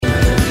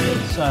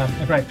It's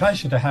a great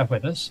pleasure to have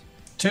with us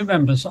two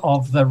members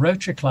of the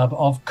Rotary Club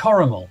of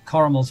Corrimal.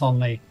 Corrimal's on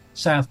the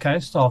south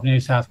coast of New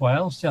South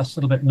Wales, just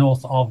a little bit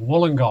north of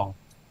Wollongong.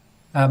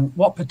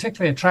 What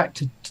particularly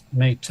attracted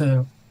me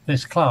to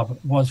this club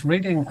was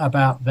reading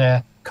about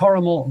their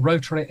Corrimal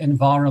Rotary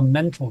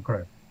Environmental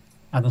Group.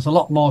 And there's a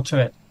lot more to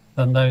it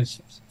than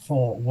those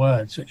four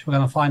words, which we're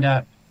going to find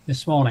out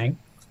this morning.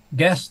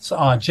 Guests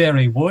are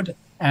Gerri Wood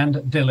and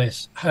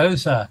Dilys.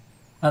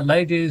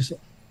 Ladies,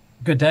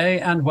 good day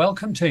and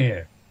welcome to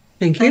you.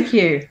 Thank you. Thank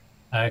you.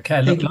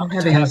 Okay, look,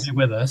 lovely to have you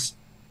with us.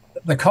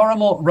 The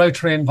Corrimal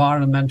Rotary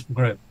Environmental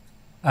Group.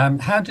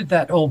 How did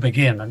that all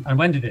begin and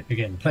when did it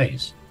begin,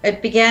 please?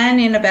 It began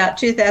in about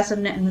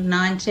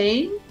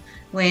 2019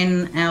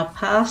 when our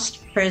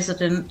past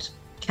president,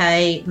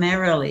 Kay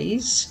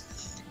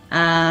Merrilees,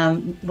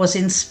 was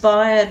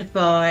inspired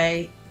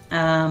by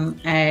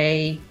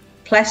a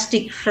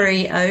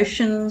plastic-free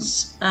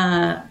oceans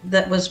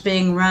that was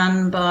being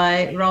run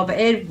by Rob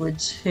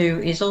Edwards, who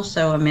is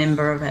also a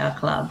member of our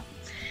club.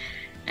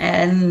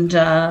 And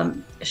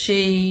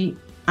she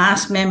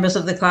asked members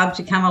of the club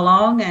to come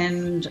along,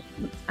 and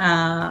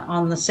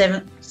on the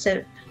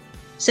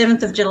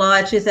 7th of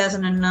July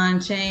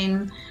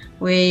 2019,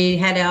 we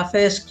had our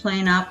first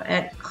clean-up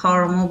at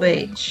Corrimal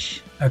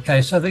Beach.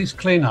 Okay, so these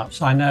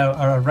cleanups, I know,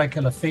 are a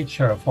regular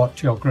feature of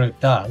what your group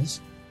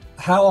does.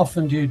 How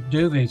often do you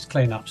do these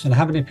cleanups and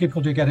how many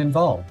people do you get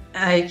involved?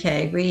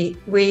 Okay,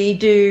 we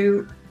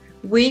do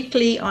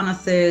weekly on a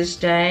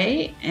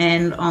Thursday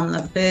and on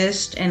the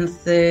first and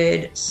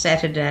third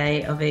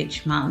Saturday of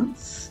each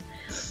month.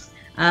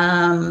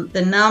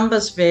 The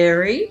numbers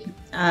vary.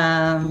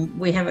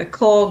 We have a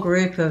core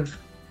group of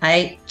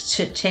 8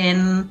 to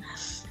 10,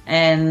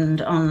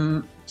 and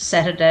on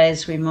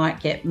Saturdays we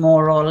might get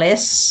more or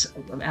less,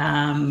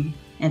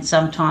 and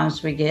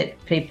sometimes we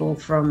get people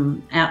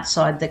from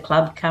outside the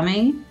club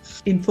coming.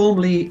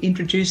 Informally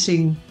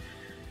introducing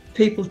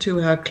people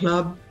to our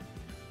club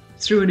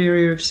through an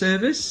area of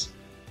service.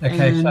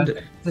 Okay, so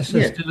this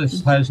is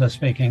Dilys Hoser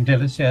speaking.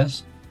 Dilys,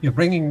 yes, you're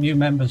bringing new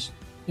members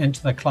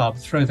into the club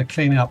through the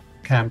clean-up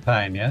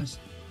campaign, yes?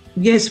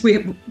 Yes,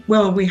 we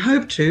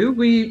hope to.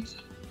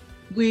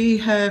 We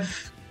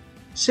have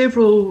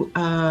several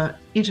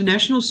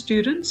international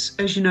students.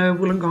 As you know,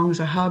 Wollongong is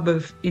a hub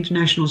of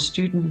international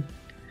student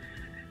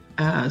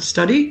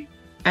study,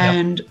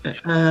 and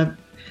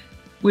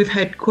we've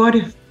had quite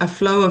a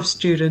flow of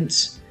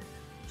students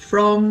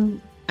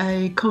from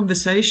a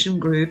conversation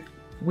group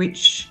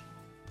which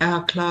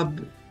our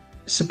club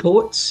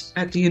supports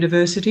at the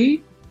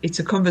university. It's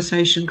a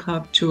conversation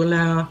club to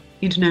allow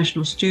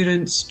international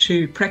students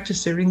to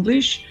practice their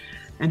English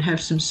and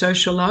have some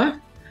social life.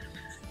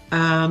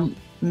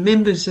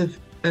 Members of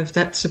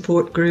that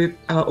support group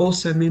are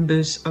also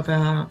members of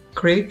our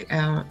CREG,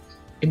 our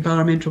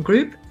environmental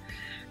group,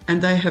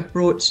 and they have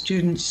brought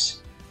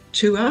students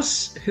to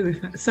us who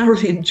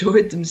thoroughly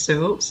enjoyed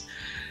themselves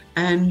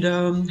and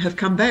have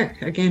come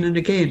back again and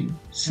again.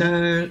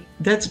 So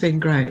that's been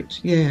great,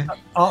 yeah.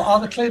 Are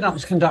the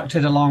cleanups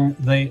conducted along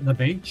the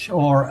beach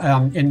or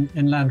in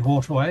inland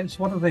waterways?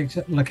 What are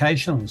the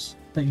locations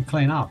that you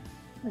clean up?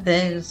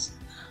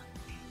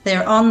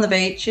 They're on the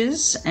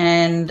beaches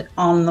and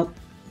on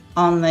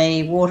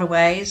the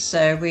waterways.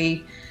 So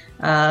we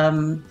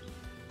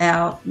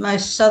our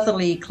most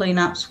southerly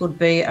cleanups would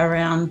be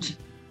around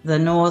the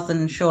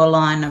northern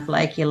shoreline of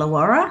Lake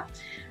Illawarra.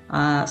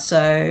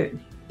 So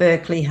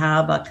Berkeley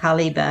Harbour,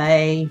 Cully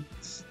Bay,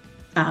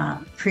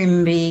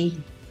 Primby,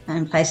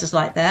 and places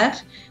like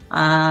that.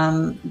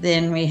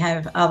 Then we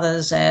have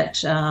others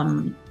at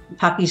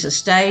Puppy's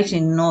Estate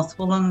in North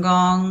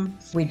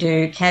Wollongong. We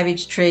do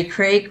Cabbage Tree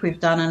Creek. We've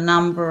done a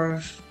number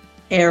of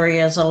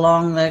areas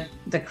along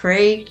the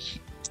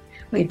creek.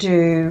 We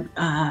do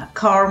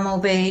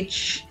Corrimal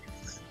Beach,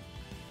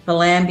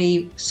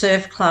 Bellambi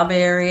Surf Club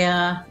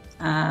area,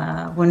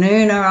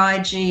 Woonona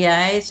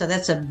IGA, so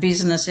that's a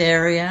business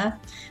area,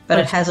 but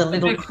it has a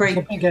little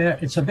creek.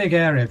 It's a big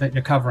area that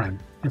you're covering.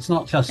 It's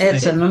not just...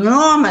 It's an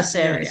enormous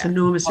area. Yeah, it's an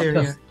enormous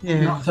area,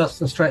 Not just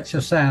the stretch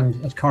of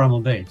sand at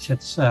Corrimal Beach.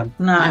 It's...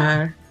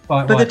 No.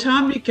 By the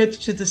time it gets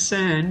to the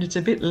sand, it's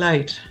a bit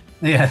late.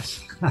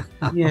 Yes.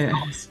 Yeah.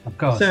 Of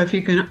course. So if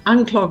you can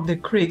unclog the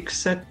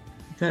creeks, that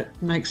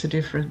makes a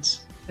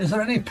difference. Is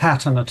there any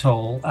pattern at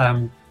all,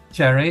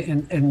 Gerri,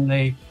 in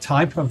the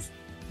type of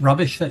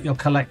rubbish that you're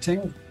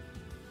collecting,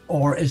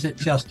 or is it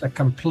just a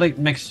complete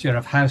mixture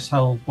of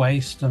household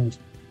waste and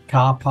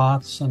car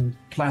parts and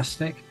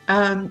plastic?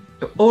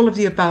 All of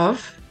the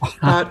above,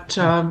 but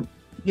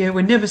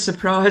we're never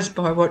surprised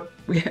by what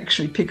we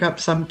actually pick up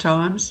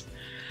sometimes.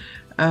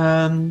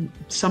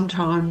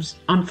 Sometimes,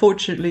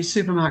 unfortunately,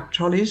 supermarket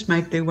trolleys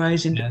make their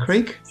ways into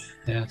creek.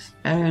 Yes.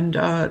 And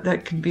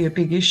that can be a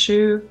big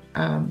issue,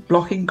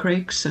 blocking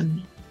creeks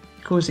and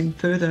causing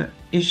further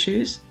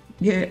issues.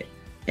 Yeah,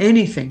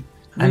 anything,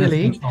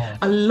 really.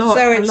 A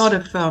lot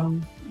of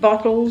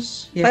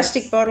bottles,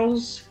 plastic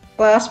bottles,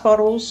 glass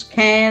bottles,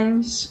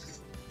 cans,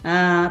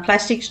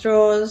 plastic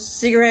straws,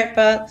 cigarette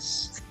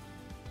butts,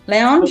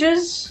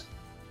 lounges,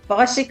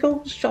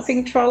 bicycles,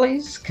 shopping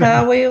trolleys,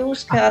 car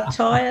wheels, car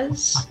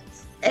tyres,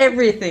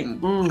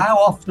 everything. How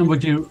often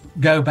would you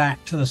go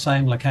back to the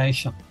same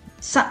location?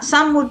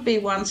 Some would be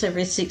once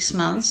every 6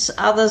 months.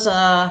 Others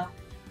are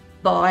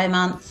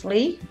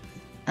bi-monthly.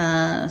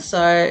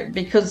 So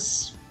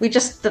because we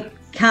just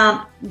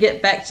can't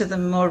get back to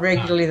them more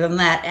regularly than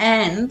that.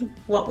 And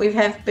what we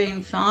have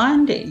been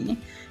finding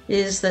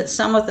is that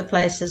some of the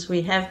places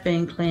we have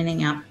been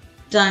cleaning up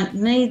don't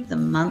need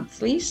them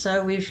monthly,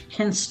 so we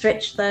can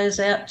stretch those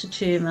out to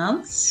 2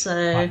 months.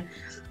 So,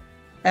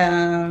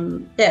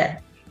 yeah.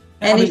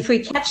 And if we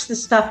catch the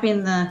stuff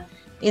in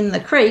the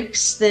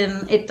creeks,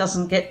 then it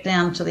doesn't get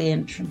down to the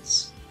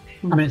entrance.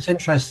 I mean, it's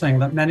interesting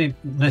that many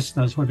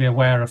listeners would be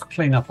aware of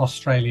Clean Up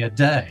Australia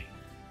Day,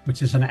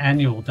 which is an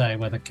annual day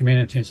where the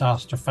community is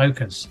asked to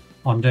focus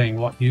on doing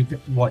what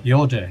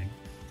you're doing.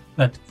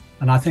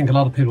 And I think a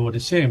lot of people would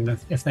assume that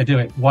if they do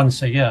it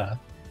once a year,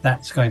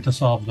 that's going to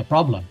solve the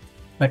problem.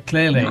 But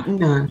clearly,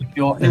 with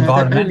your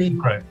environmental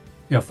group,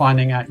 you're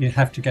finding out you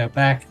have to go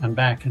back and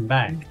back and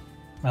back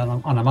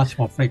on a much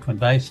more frequent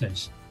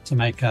basis to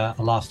make a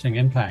lasting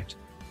impact.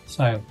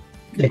 So,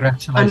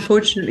 congratulations.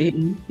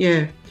 Unfortunately,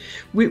 yeah.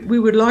 We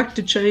would like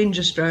to change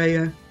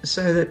Australia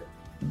so that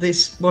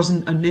this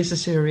wasn't a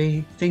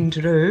necessary thing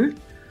to do.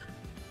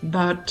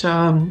 But,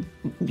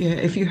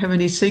 if you have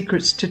any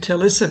secrets to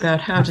tell us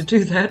about how to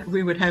do that,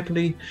 we would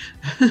happily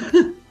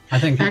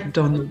act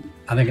on them.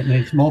 I think it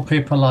needs more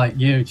people like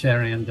you,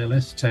 Gerri and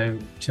Dilys,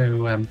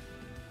 to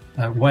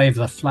wave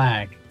the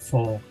flag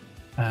for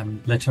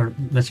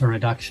litter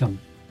reduction.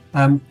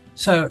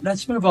 So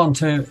let's move on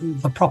to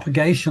the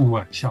propagation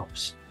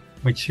workshops,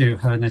 which you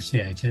have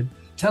initiated.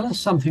 Tell us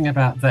something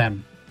about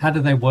them. How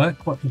do they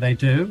work? What do they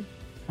do?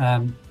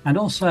 And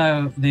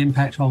also the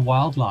impact on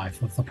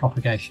wildlife of the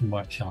propagation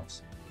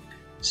workshops.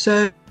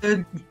 So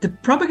the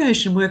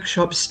propagation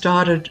workshop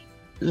started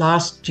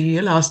last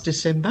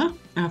December,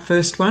 our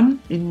first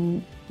one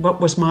in what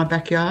was my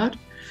backyard.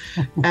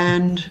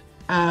 And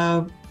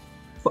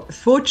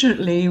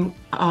fortunately,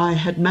 I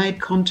had made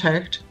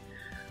contact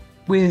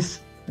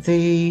with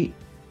the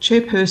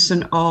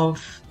chairperson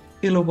of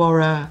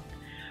Illawarra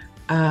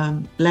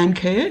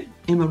Landcare,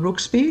 Emma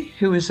Rooksby,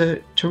 who is a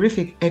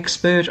terrific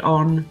expert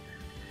on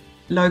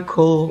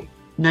local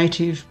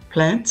native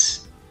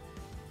plants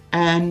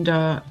and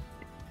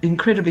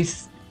incredibly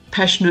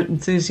passionate,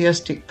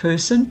 enthusiastic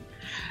person.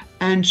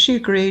 And she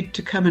agreed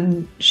to come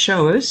and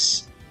show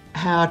us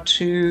how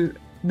to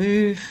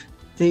move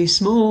the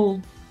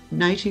small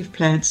native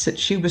plants that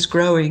she was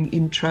growing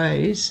in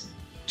trays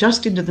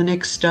just into the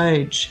next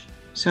stage.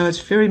 So it's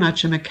very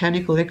much a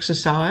mechanical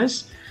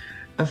exercise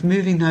of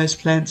moving those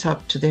plants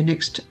up to their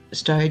next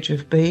stage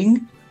of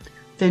being.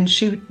 Then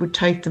she would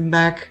take them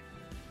back,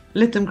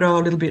 let them grow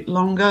a little bit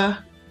longer,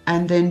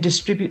 and then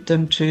distribute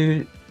them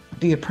to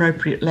the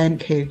appropriate land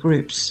care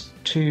groups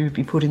to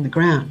be put in the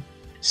ground.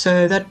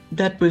 So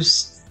that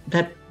was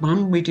that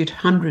one. We did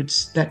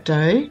hundreds that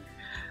day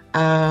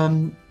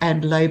and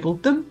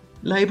labelled them.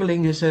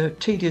 Labelling is a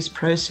tedious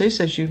process,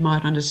 as you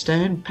might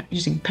understand,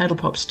 using paddle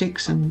pop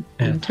sticks and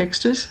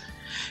texters.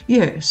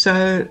 Yeah,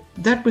 so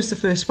that was the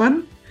first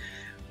one.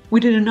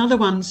 We did another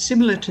one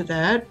similar to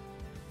that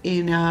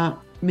in our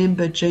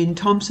member Jean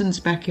Thompson's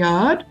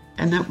backyard,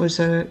 and that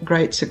was a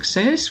great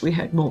success. We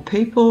had more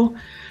people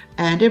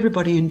and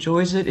everybody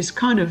enjoys it. It's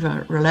kind of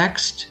a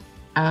relaxed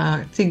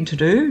thing to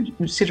do.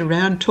 You sit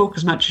around, talk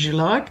as much as you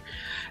like,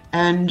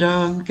 and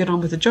get on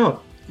with the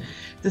job.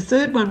 The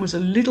third one was a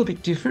little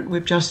bit different.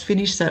 We've just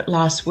finished that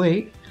last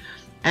week.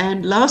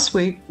 And last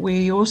week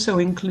we also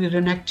included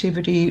an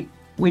activity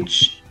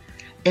which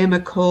Emma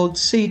called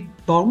seed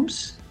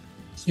bombs.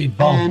 Seed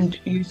bombs.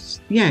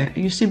 And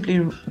you simply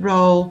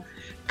roll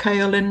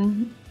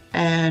kaolin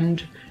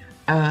and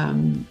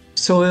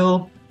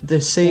soil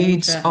the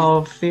seeds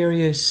of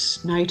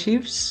various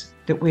natives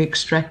that we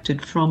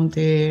extracted from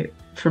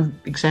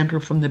example,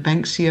 from the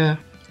Banksia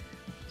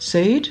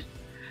seed,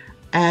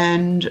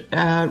 and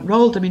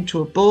rolled them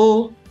into a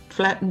ball,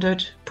 flattened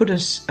it, put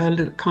a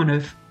little kind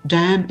of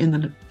dam in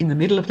the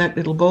middle of that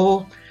little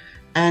ball,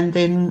 and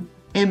then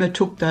Emma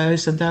took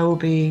those and they will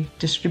be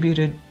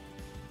distributed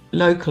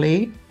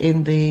locally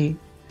in the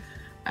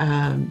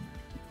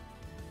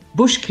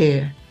bush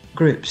care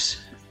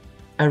groups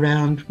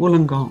around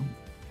Wollongong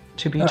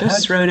to be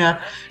just thrown out.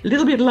 A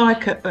little bit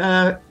like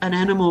an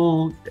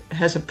animal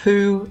has a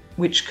poo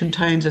which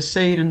contains a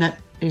seed and that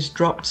is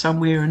dropped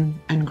somewhere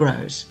and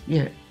grows.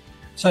 Yeah.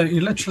 So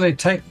you literally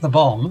take the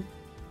bomb,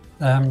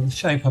 the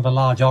shape of a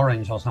large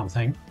orange or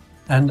something,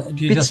 and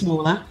you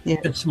smaller, yeah.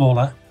 Bit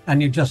smaller,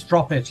 and you just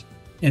drop it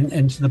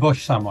into the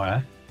bush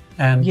somewhere,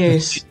 and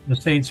yes, the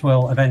seeds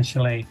will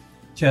eventually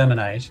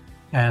germinate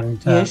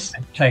and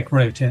take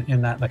root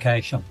in that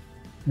location.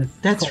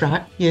 That's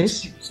right.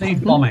 Yes.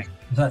 Seed bombing.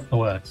 Is that the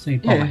word?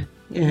 Seed bombing.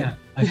 Yeah.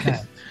 Okay.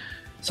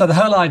 So the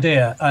whole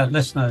idea,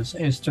 listeners,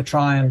 is to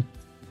try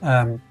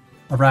and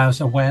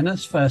arouse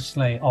awareness,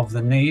 firstly, of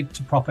the need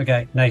to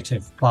propagate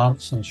native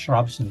plants and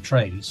shrubs and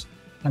trees,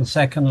 and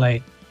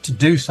secondly, to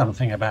do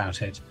something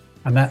about it.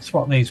 And that's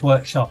what these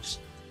workshops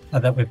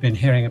that we've been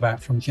hearing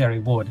about from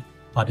Gerri Wood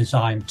are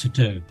designed to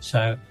do.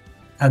 So,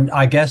 and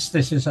I guess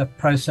this is a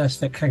process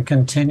that can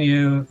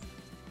continue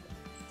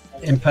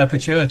in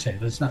perpetuity.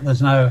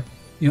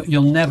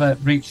 You'll never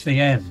reach the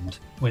end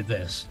with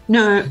this.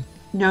 No,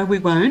 we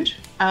won't.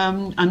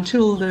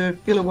 Until the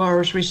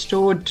Illawarra is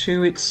restored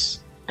to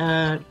its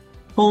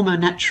former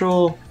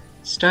natural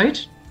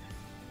state,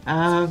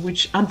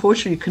 which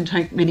unfortunately can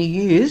take many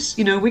years.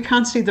 We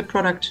can't see the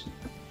product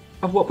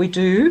of what we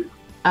do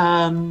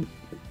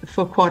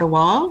for quite a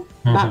while.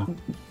 Mm-hmm.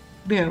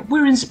 But yeah,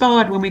 we're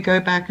inspired when we go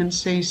back and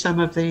see some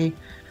of the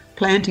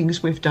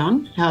plantings we've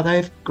done, how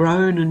they've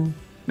grown and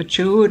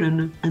matured,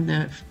 and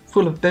they're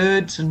full of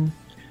birds and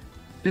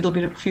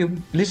a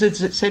few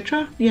lizards,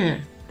 etc. Yeah,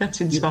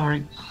 that's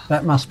inspiring.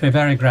 That must be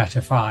very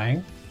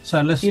gratifying.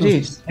 So listeners, it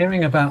is.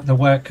 Hearing about the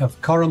work of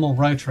Corrimal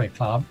Rotary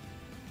Club,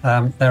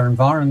 their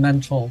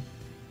environmental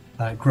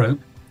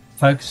group,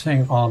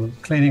 focusing on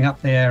cleaning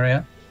up the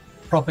area,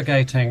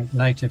 propagating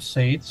native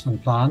seeds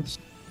and plants.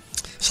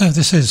 So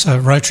this is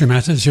Rotary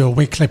Matters, your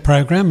weekly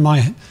programme.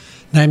 My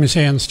name is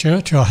Ian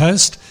Stewart, your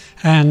host,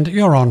 and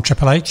you're on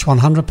Triple H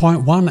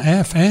 100.1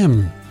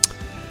 FM.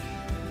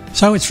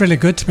 So it's really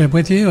good to be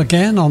with you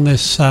again on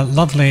this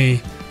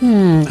lovely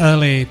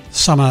early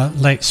summer,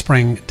 late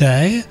spring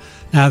day.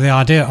 Now, the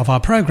idea of our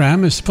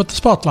programme is to put the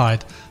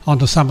spotlight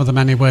onto some of the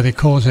many worthy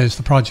causes,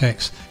 the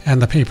projects and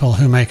the people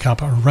who make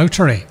up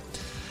Rotary.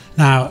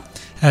 Now,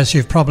 as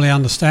you probably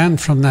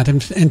understand from that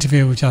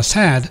interview we just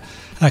had,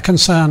 a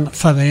concern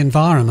for the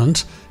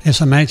environment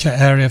is a major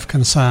area of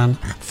concern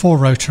for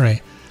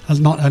Rotary,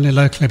 not only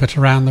locally but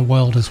around the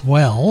world as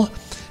well.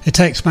 It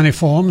takes many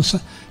forms,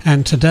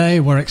 and today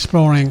we're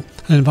exploring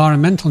an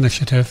environmental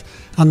initiative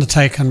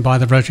undertaken by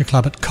the Rotary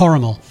Club at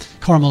Corrimal.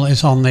 Corrimal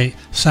is on the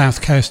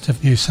south coast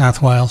of New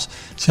South Wales,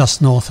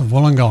 just north of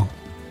Wollongong.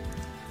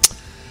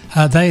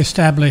 They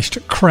established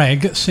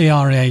CREG,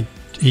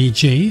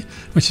 C-R-E-G,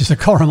 which is the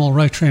Corrimal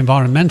Rotary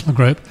Environmental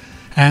Group,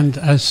 and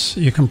as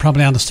you can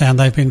probably understand,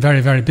 they've been very,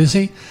 very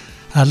busy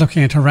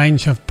looking at a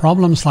range of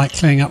problems like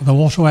cleaning up the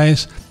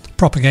waterways,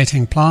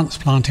 propagating plants,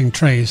 planting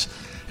trees,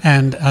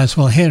 and as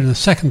we'll hear in the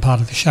second part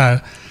of the show,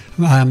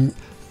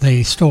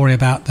 the story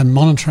about the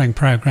monitoring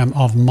program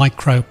of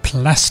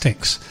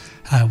microplastics,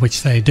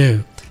 which they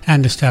do,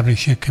 and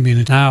establishing a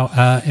community. Now,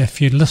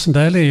 if you'd listened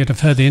earlier, you'd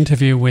have heard the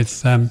interview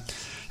with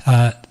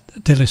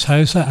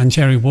Dilys and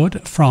Gerri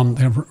Wood from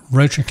the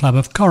Rotary Club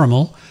of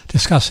Corrimal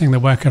discussing the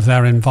work of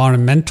their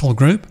environmental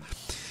group.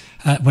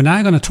 We're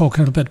now going to talk a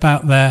little bit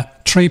about their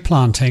tree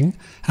planting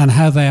and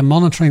how they are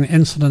monitoring the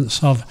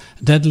incidence of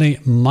deadly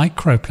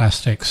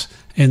microplastics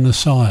in the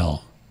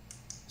soil.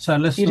 So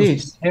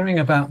listeners, hearing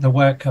about the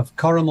work of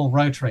Corrimal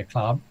Rotary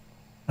Club,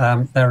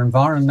 their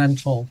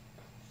environmental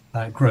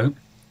group,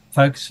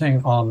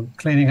 focusing on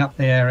cleaning up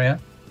the area,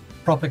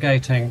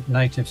 propagating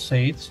native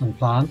seeds and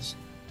plants,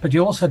 but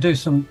you also do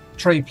some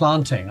tree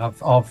planting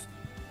of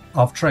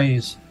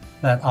trees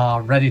that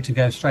are ready to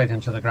go straight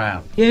into the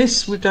ground.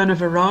 Yes, we've done a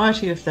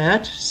variety of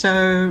that.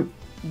 So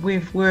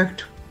we've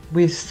worked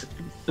with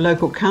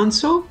local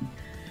council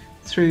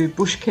through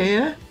Bush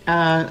Care.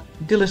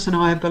 Dilys and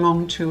I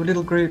belong to a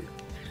little group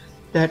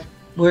that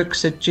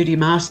works at Judy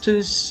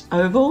Masters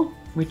Oval,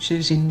 which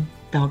is in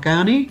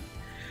Balgownie.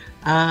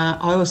 I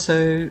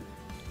also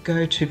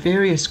go to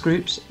various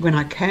groups when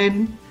I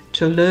can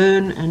to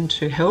learn and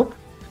to help.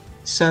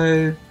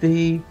 So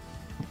the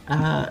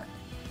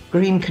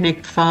Green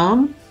Connect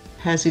Farm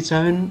has its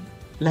own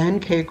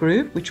land care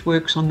group, which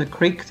works on the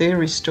creek there,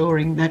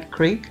 restoring that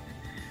creek.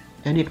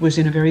 And it was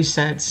in a very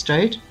sad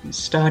state. It's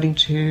starting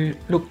to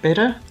look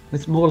better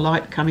with more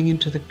light coming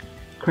into the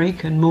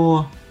creek and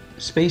more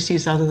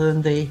species other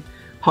than the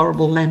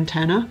horrible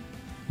lantana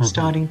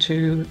starting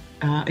to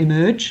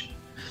emerge.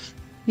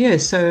 Yeah,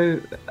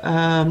 so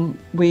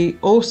we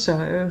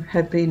also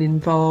have been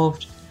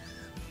involved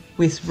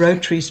with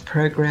Rotary's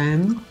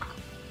program,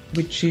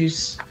 which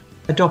is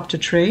Adopt a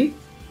Tree.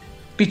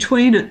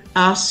 Between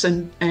us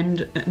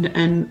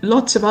and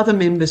lots of other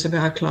members of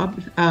our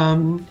club,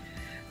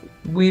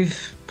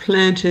 we've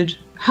planted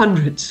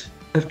hundreds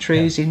of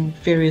trees in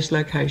various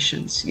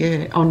locations,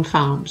 on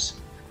farms.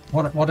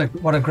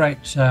 What a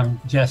great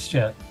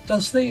gesture.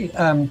 Does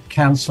the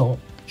council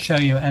show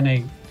you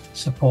any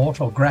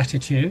support or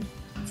gratitude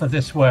for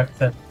this work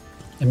that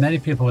many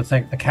people would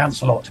think the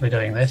council ought to be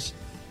doing this,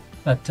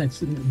 but it's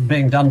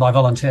being done by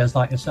volunteers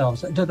like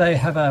yourselves? Do they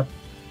have a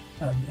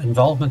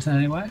involvement in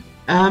any way?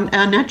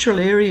 Our natural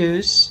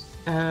areas,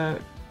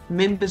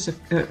 members of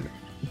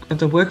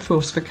the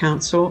workforce for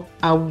council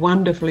are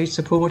wonderfully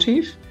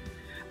supportive.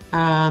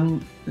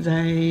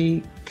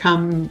 They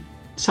come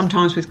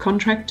sometimes with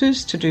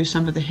contractors to do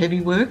some of the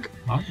heavy work.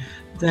 Oh.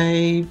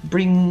 They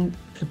bring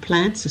the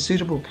plants, the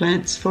suitable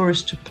plants for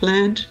us to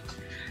plant.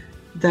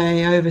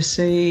 They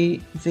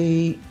oversee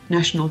the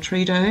National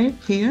Tree Day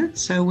here,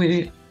 so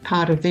we're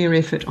part of their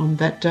effort on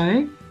that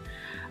day.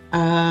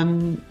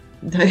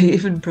 They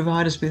even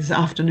provide us with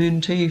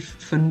afternoon tea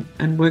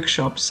and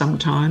workshops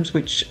sometimes,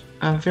 which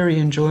are very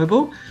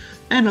enjoyable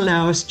and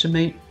allow us to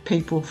meet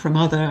people from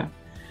other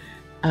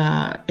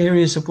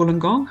areas of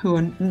Wollongong who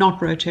are not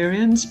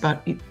Rotarians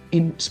but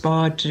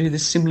inspired to do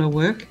this similar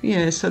work.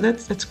 Yeah, so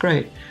that's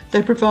great.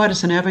 They provide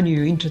us an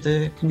avenue into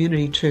the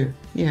community too.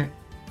 Yeah.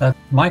 The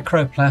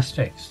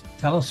microplastics,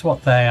 tell us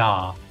what they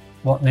are,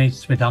 what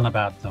needs to be done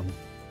about them,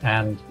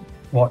 and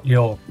what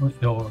your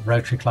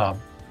Rotary Club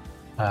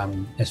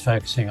is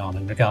focusing on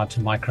in regard to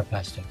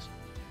microplastics.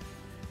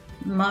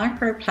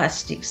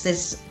 Microplastics,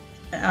 there's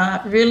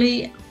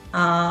really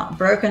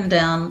broken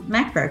down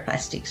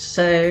macroplastics.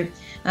 So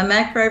a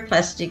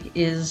macroplastic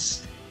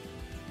is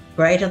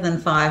greater than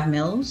 5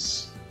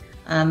 mils.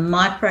 A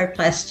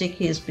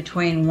microplastic is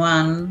between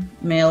 1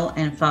 mil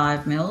and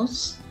 5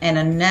 mils, and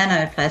a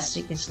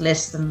nanoplastic is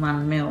less than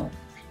 1 mil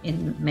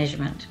in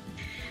measurement.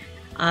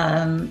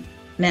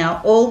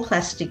 Now, all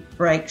plastic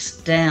breaks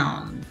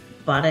down,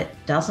 but it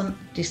doesn't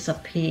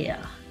disappear.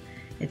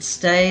 It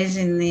stays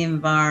in the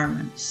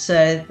environment.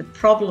 So the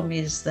problem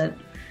is that,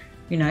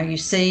 you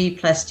see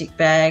plastic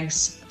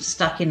bags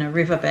stuck in a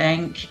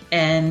riverbank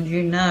and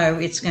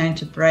it's going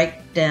to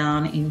break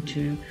down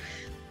into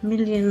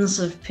millions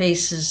of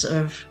pieces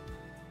of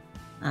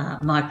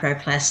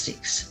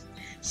microplastics.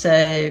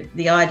 So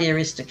the idea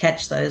is to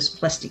catch those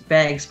plastic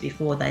bags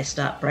before they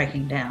start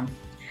breaking down.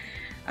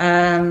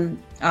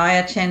 I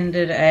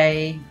attended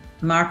a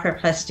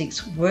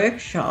microplastics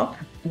workshop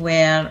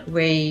where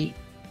it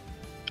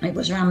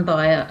was run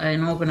by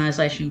an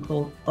organisation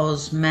called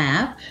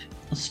AusMap,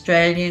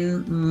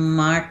 Australian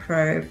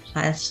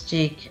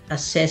Microplastic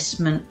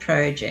Assessment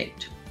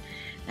Project.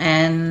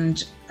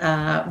 And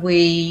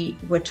we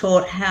were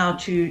taught how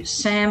to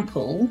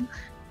sample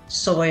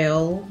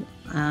soil,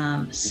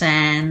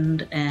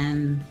 sand,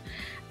 and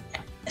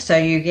so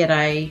you get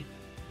a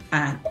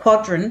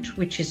quadrant,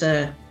 which is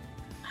a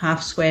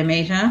half square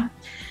metre,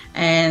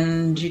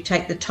 and you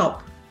take the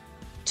top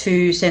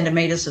 2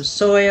 centimetres of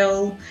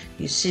soil,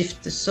 you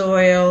sift the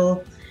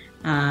soil,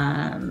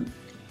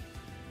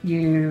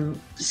 you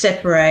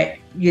separate,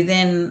 you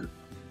then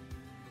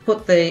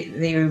put the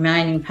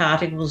remaining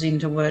particles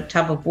into a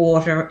tub of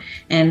water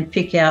and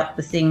pick out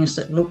the things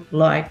that look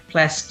like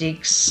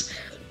plastics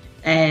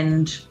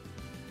and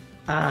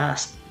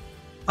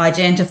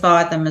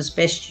identify them as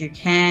best you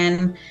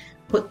can,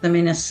 put them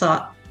in a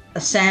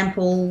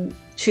sample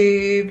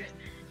tube,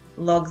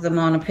 log them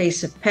on a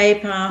piece of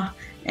paper,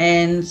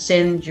 and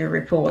send your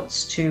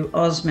reports to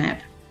AusMap.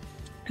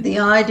 The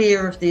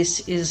idea of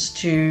this is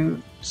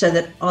so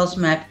that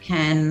AusMap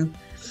can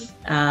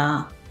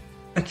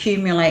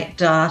accumulate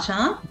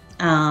data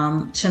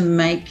to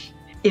make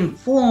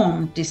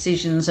informed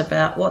decisions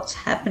about what's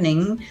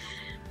happening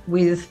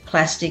with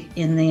plastic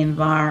in the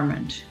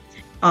environment.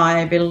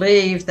 I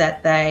believe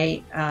that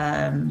they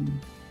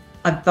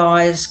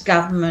advise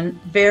government,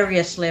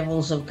 various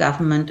levels of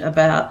government,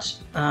 about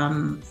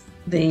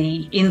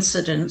the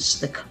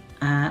incidence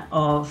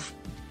of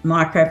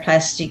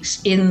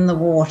microplastics in the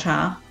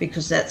water,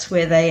 because that's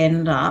where they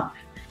end up,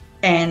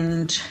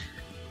 and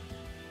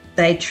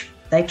they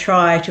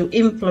try to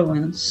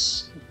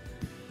influence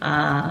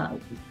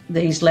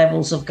these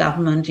levels of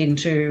government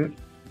into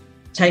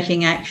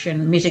taking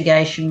action,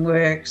 mitigation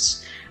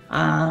works.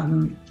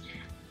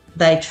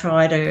 They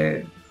try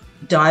to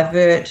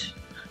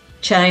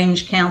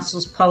change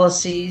council's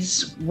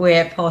policies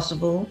where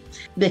possible,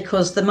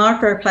 because the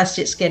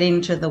microplastics get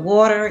into the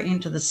water,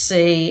 into the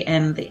sea,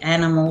 and the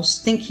animals,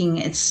 thinking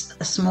it's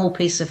a small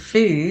piece of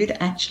food,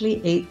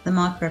 actually eat the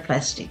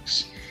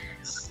microplastics.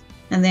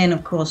 And then,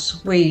 of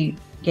course, we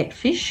get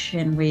fish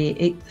and we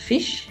eat the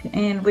fish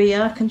and we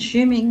are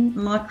consuming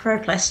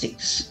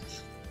microplastics.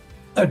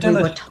 So,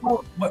 Dilys,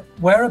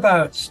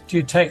 whereabouts do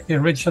you take the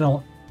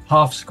original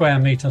half square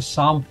metre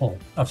sample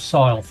of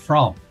soil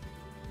from?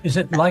 Is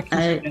it likely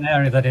to be an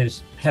area that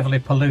is heavily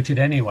polluted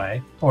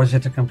anyway, or is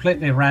it a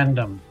completely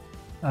random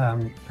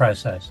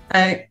process?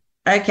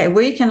 Okay,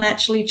 we can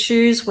actually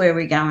choose where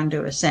we go and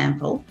do a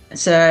sample.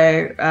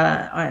 So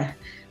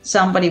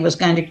somebody was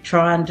going to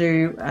try and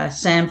do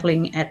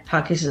sampling at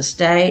Pucky's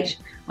Estate.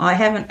 I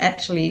haven't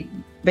actually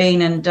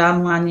been and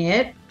done one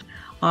yet.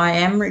 I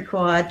am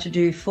required to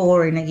do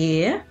 4 in a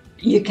year.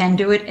 You can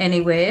do it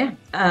anywhere,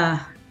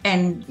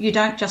 and you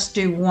don't just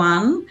do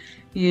one.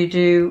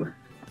 You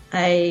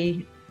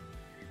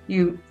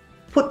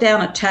put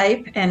down a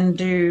tape and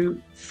do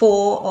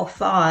 4 or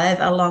 5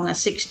 along a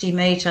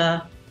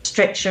 60-metre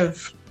stretch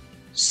of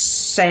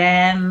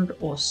sand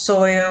or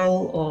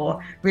soil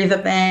or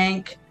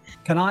riverbank.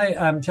 Can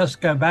I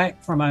just go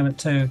back for a moment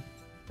to,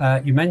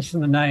 you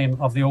mentioned the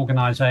name of the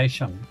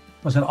organisation.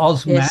 Was it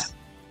AusMap?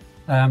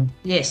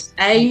 Yes,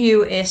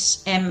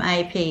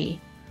 AusMap.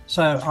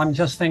 So I'm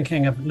just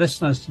thinking of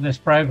listeners to this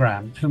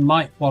programme who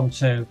might want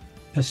to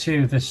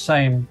pursue this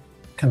same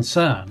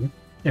concern.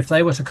 If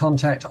they were to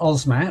contact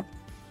AusMap,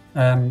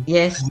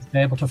 yes, be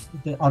able to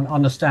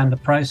understand the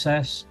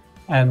process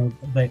and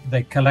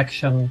the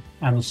collection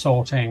and the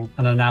sorting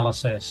and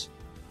analysis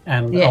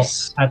and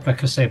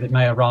advocacy that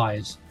may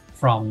arise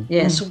from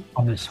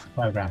on this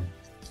program.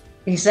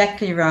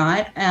 Exactly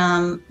right.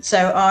 So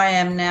I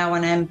am now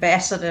an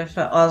ambassador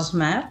for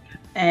AusMap,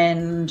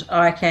 and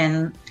I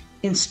can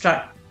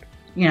instruct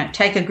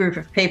take a group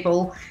of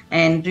people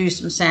and do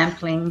some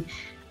sampling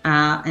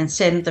and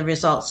send the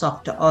results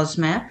off to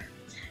OSMAP.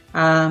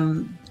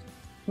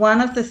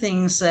 One of the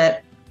things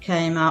that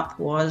came up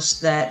was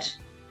that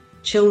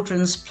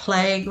children's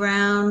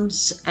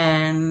playgrounds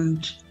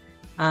and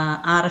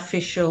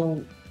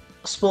artificial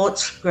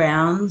sports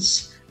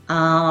grounds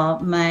are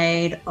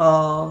made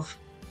of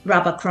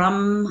rubber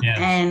crumb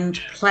and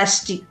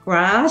plastic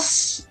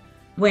grass.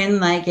 When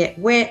they get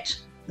wet,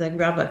 the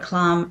rubber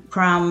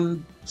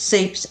crumb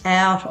seeps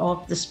out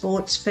of the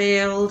sports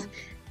field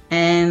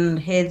and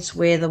heads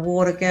where the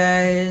water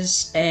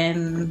goes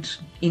and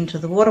into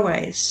the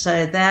waterways.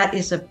 So that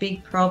is a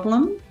big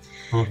problem.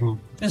 Mm-hmm.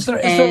 Is there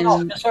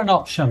an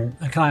option,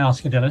 can I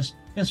ask you, Dilys,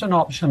 is there an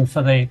option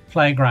for the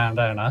playground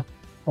owner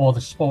or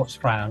the sports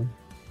ground?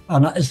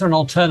 And is there an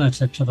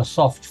alternative to the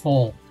soft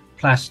fall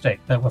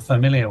plastic that we're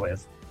familiar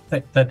with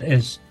that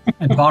is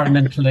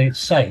environmentally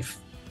safe,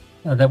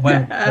 that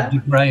won't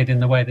degrade in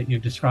the way that you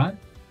described?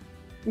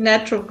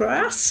 Natural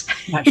grass.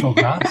 Natural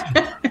grass.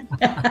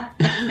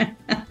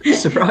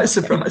 Surprise,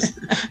 surprise.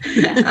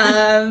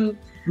 I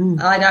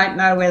don't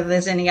know whether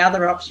there's any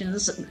other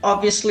options.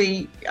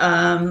 Obviously,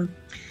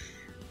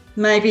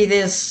 maybe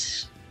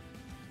there's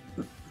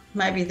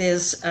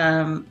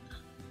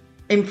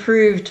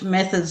improved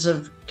methods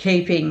of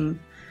keeping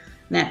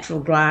natural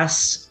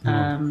grass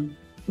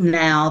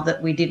now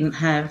that we didn't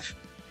have.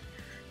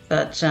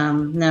 But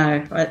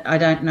no, I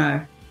don't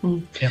know.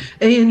 Yep.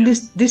 Ian,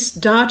 this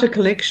data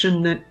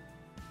collection that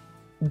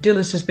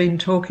Dilys has been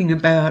talking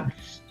about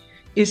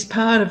is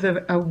part of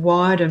a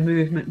wider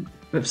movement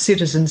of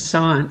citizen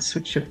science,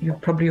 which you're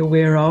probably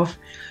aware of,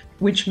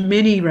 which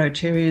many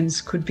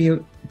Rotarians could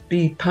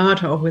be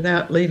part of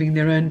without leaving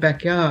their own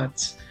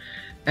backyards.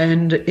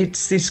 And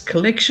it's this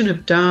collection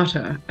of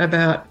data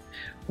about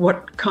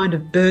what kind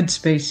of bird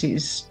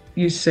species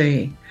you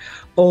see.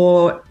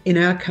 Or in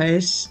our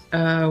case,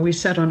 we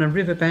sat on a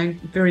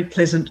riverbank, very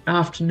pleasant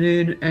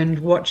afternoon, and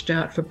watched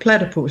out for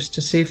platypus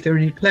to see if there are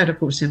any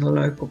platypus in the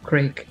local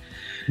creek.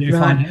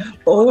 Find it?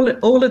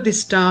 All of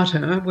this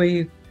data,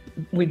 we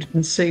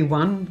didn't see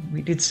one,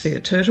 we did see a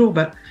turtle,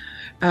 but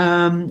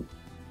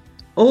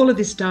all of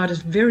this data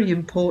is very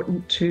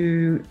important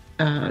to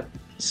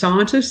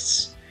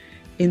scientists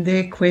in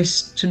their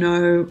quest to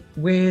know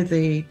where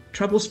the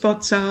trouble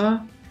spots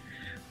are,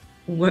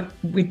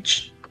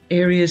 which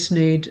areas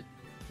need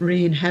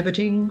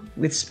re-inhabiting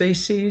with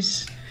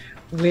species,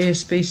 where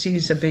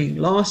species are being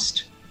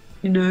lost.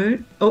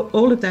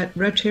 All of that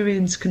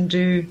Rotarians can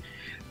do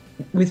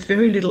with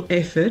very little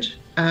effort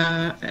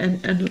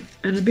and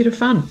a bit of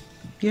fun.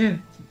 Yeah.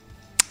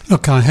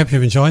 Look, I hope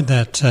you've enjoyed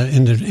that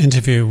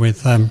interview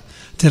with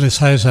Dilys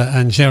Hauser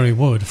and Gerri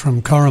Wood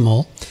from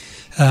Corrimal.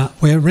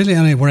 We really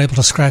only were able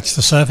to scratch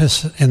the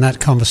surface in that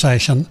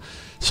conversation,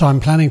 so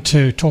I'm planning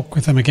to talk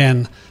with them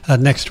again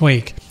next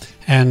week,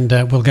 and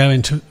we'll go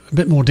into a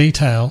bit more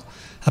detail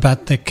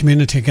about the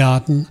community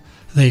garden,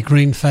 the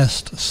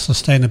Greenfest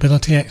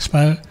Sustainability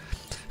Expo,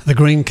 the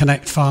Green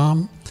Connect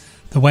Farm,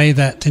 the way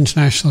that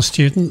international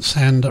students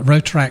and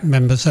Rotaract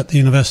members at the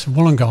University of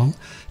Wollongong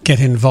get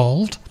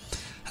involved,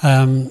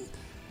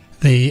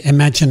 the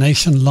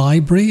Imagination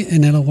Library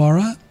in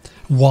Illawarra,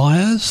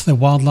 WIRES, the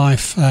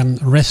wildlife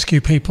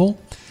rescue people,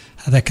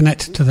 they're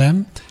connected to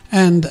them,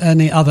 and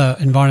any other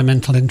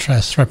environmental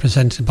interests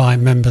represented by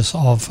members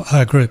of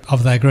their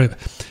group.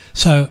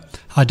 So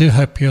I do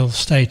hope you'll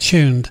stay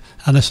tuned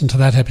and listen to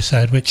that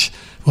episode, which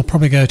will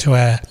probably go to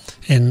air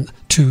in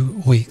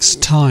 2 weeks'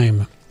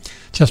 time.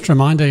 Just a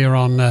reminder, you're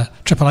on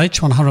Triple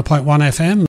H 100.1 FM.